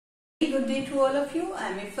Good day to all of you. I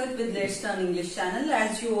am Ifat with Let's Learn English channel.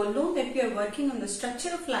 As you all know that we are working on the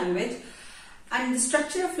structure of language and the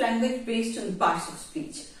structure of language based on parts of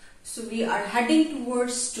speech. So we are heading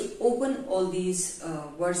towards to open all these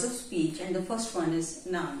words of speech, and the first one is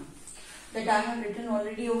noun that I have written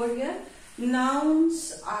already over here.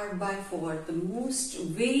 Nouns are by far the most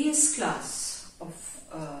various class of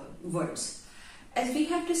words. As we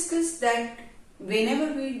have discussed that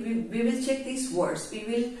whenever we will check these words, we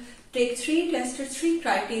will take three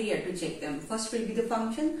criteria to check them. First will be the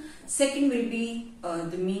function, second will be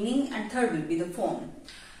the meaning, and third will be the form.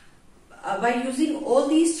 By using all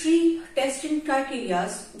these three testing criteria,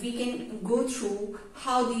 we can go through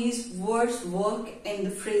how these words work in the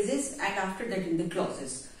phrases and after that in the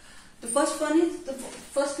clauses. The first one is,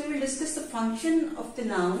 first we will discuss the function of the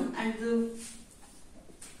noun and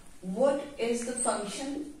what is the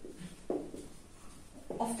function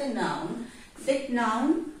of the noun. That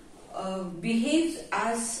noun behaves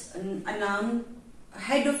as a noun,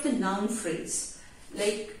 head of the noun phrase,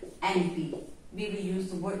 like NP. We will use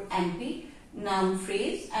the word NP, noun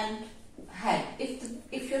phrase, and head.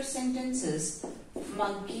 If your sentence is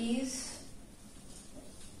monkeys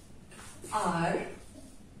are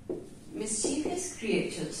mischievous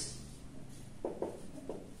creatures,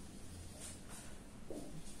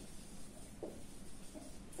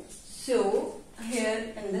 so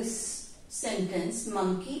here in this sentence,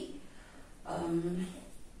 monkey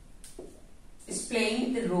is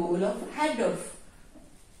playing the role of head of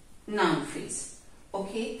noun phrase.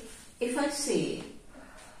 Okay, if I say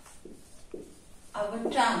our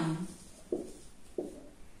town,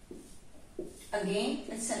 again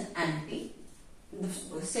it's an NP.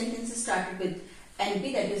 The sentence is started with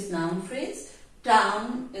NP, that is noun phrase.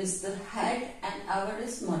 Town is the head and our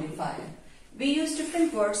is modifier. We use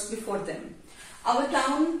different words before them. Our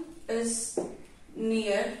town is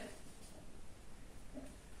near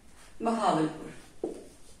Bahawalpur.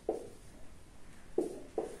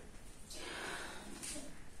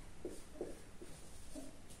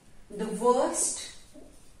 The worst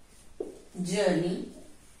journey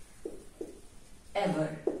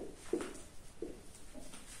ever.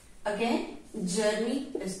 Again, journey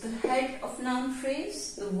is the head of noun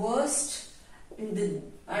phrase. The worst and the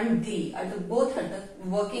are the both are the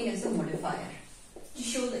working as a modifier to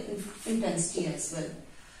show the intensity as well.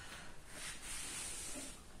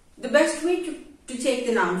 The best way to check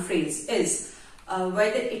the noun phrase is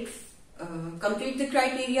whether it complete the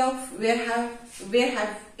criteria of where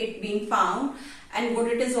have it been found and what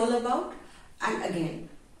it is all about. And again,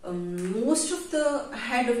 most of the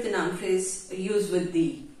head of the noun phrase use with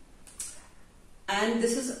the. And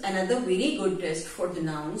this is another very good test for the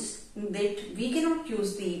nouns, that we cannot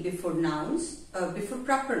use the before nouns, before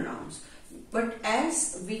proper nouns, but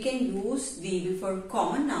as we can use the before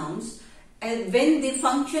common nouns, and when they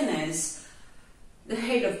function as the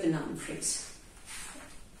head of the noun phrase.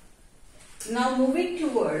 Now moving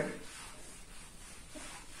toward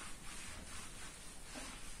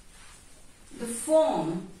the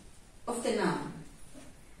form of the noun.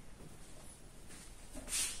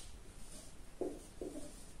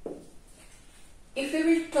 If we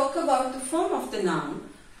will talk about the form of the noun,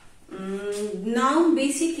 noun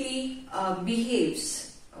basically behaves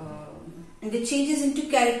and it changes into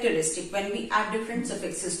characteristic when we add different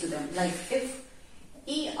suffixes to them. Like if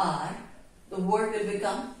ER, the word will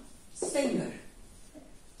become singer.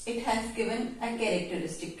 It has given a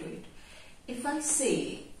characteristic to it. If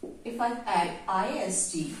I add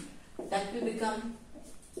IST, that will become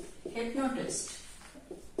hypnotist.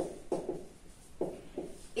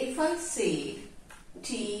 If I say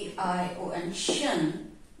TION,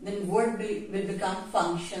 shun, then word will become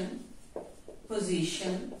function,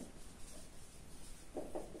 position,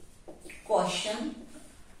 caution.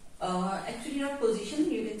 Actually not position,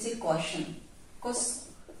 you can say caution.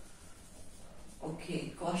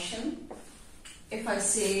 Okay, caution. If I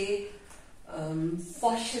say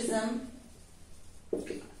fascism,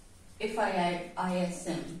 if I add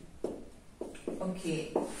ISM.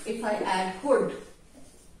 Okay, if I add hood,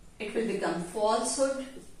 it will become falsehood.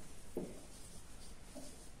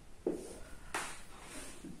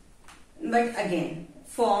 But again,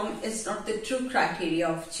 form is not the true criteria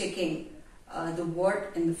of checking the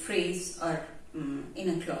word in the phrase or in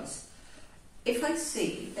a clause. If I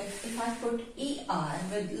say that if I put ER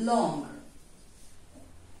with long,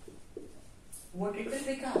 what it will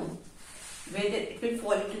become? Whether it will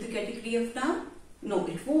fall into the category of noun? No,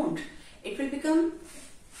 it won't. It will become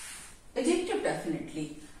adjective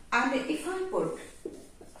definitely. And if I put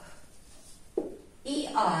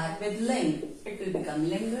ER with ling, it will become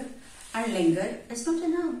linger, and linger is not a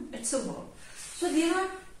noun, it's a verb. So there are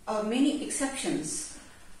many exceptions.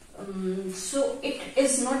 So it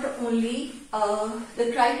is not only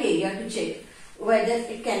the criteria to check whether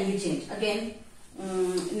it can be changed. Again,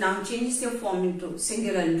 noun changes their form into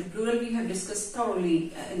singular into plural. We have discussed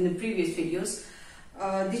thoroughly in the previous videos.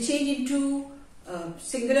 They change into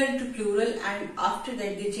singular into plural, and after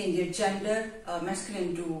that they change their gender, masculine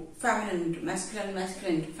into feminine, into masculine,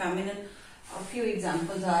 masculine into feminine. A few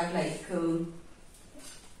examples are like,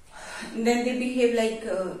 then they behave like,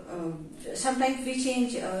 sometimes we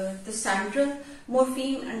change the central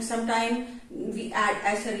morpheme, and sometimes we add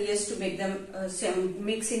SRES to make them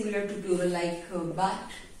make singular to plural, like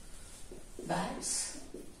bat, bats,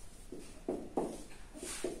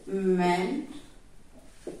 men,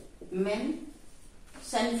 men.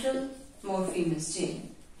 Central morpheme is changed.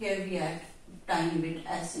 Here we add tiny bit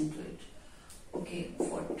S into it. Okay,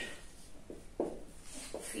 foot,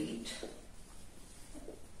 feet.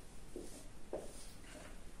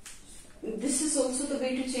 This is also the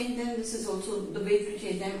way to change them. This is also the way to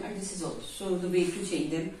change them, and this is also the way to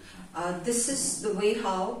change them. This is the way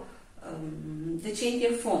how they change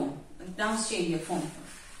their form. Nouns change their form.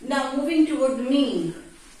 Now moving toward the meaning.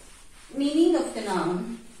 Meaning of the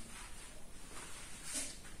noun.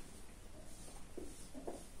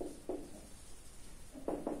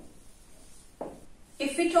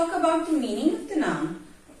 If we talk about the meaning of the noun,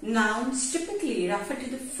 nouns typically refer to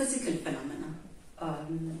the physical phenomena,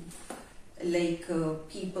 like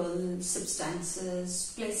people,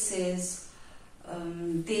 substances, places.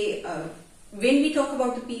 When we talk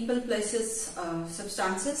about the people, places,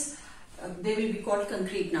 substances, they will be called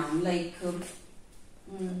concrete noun, like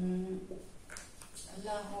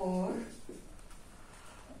Lahore,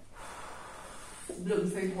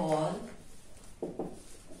 Bloomfield Hall,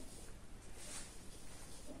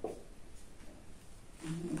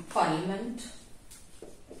 Parliament,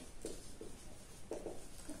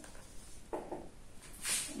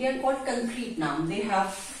 they are called concrete noun. They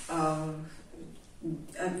have,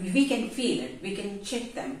 we can feel it, we can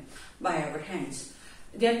check them by our hands.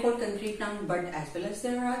 They are called concrete noun, but as well as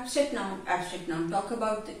there are abstract noun. Abstract noun talk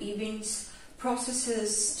about the events,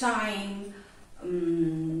 processes, time,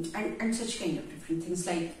 and such kind of different things,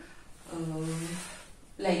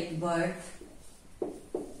 like birth,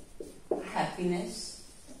 happiness,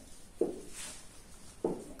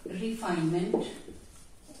 refinement,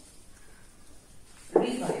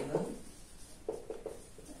 revival,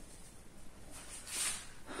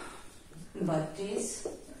 birthdays.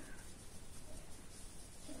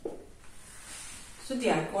 So they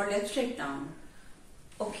are called abstract noun.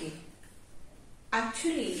 Okay.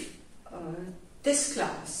 Actually, this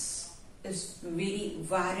class is very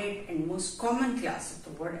varied and most common class of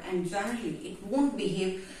the word, and generally it won't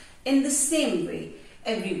behave in the same way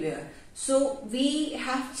everywhere. So we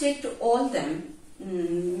have checked all them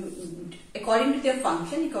according to their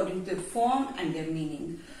function, according to their form and their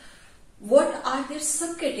meaning. What are their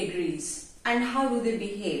subcategories and how do they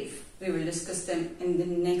behave? We will discuss them in the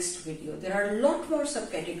next video. There are a lot more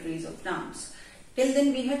subcategories of nouns. Till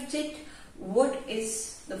then we have checked what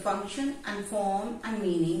is the function and form and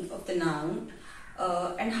meaning of the noun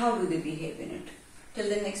and how do they behave in it. Till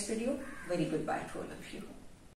the next video, very goodbye to all of you.